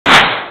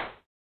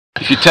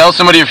If you tell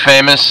somebody you're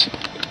famous,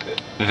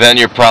 then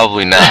you're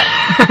probably not.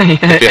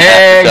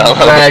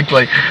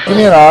 Exactly. Give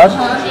me an odd.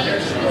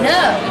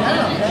 No.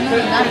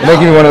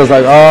 Making me one of those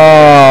like,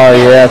 oh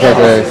yeah, it's like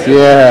this.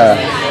 Yeah,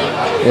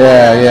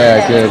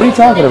 good. What are you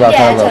talking about,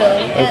 Pablo?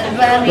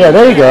 Yeah,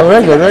 there you go.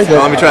 Very good.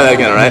 Oh, let me try that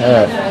again, alright?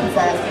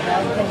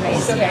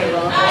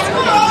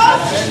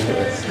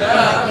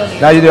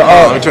 Now you do.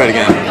 Let me try it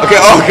again.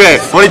 Okay.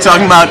 What are you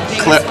talking about?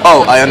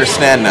 Oh, I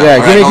understand now. Yeah,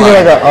 give me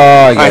like a.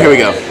 Alright, here we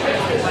go.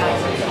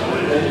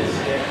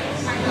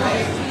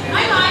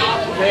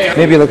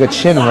 Maybe like a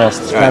chin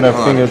rest, kind of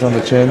fingers on the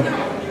chin.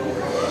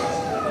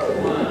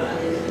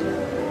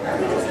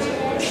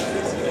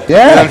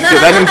 Yeah.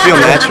 That didn't feel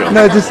natural.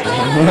 No, just.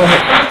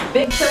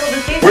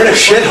 We're in a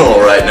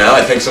shithole right now.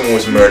 I think someone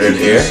was murdered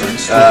here.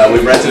 We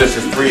rented it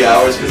for 3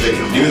 hours because they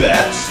can do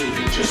that.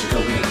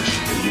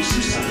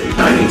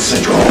 19th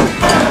Central.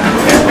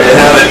 There you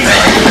have it.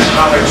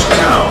 College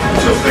town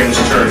until things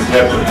turned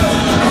deadly.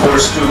 4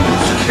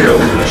 students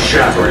killed in a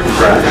shattering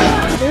crash.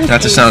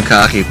 Not to sound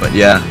cocky, but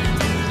yeah,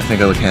 I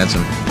think I look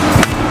handsome.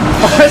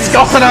 What's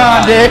going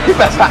on, dude? Good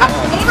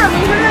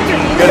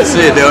to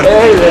see you, dude.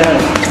 Hey, man.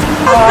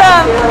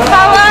 Awesome.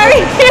 How are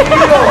you?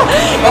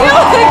 You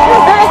look great.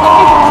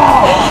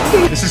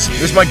 This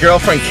is my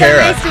girlfriend,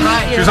 Kara.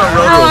 She was on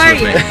road How rules are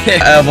with you?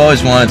 me. I've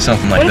always wanted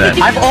something like that.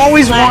 I've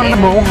always wanted a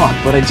mohawk,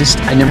 but I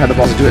never had the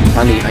balls to do it. And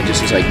finally, I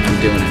just was like,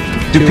 I'm doing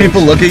it. Do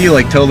people look at you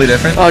like totally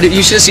different? Oh, dude,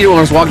 you should have seen it when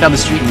I was walking down the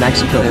street in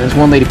Mexico. There's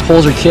one lady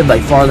pulls her kid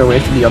like farther away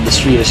from me on the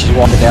street as she's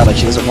walking down, like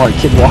she doesn't want her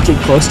kid walking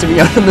close to me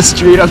out on the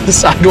street on the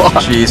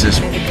sidewalk. Jesus.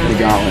 The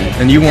gauntlet.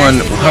 And you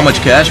won. How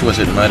much cash was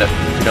it? If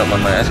you don't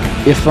mind my asking.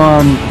 If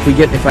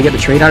I get the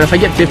trade out, if I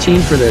get 15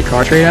 for the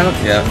car trade out,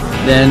 Yeah.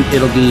 then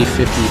it'll be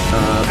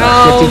 52,000.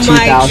 Oh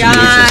my God.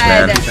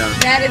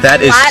 That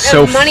is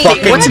so money.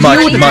 fucking What's the much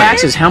deal with the money.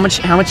 taxes? How much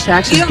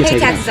taxes You don't get pay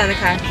taken taxes out? on the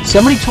car.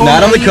 Somebody told me.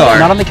 Not on the car.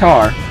 Not on the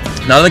car.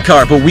 Not on the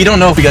car, but we don't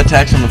know if we got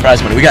taxed on the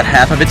prize money. We got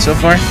half of it so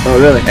far. Oh,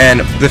 really?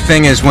 And the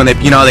thing is, when they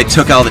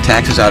took all the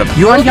taxes out of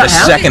You already got the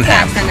half? second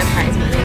half.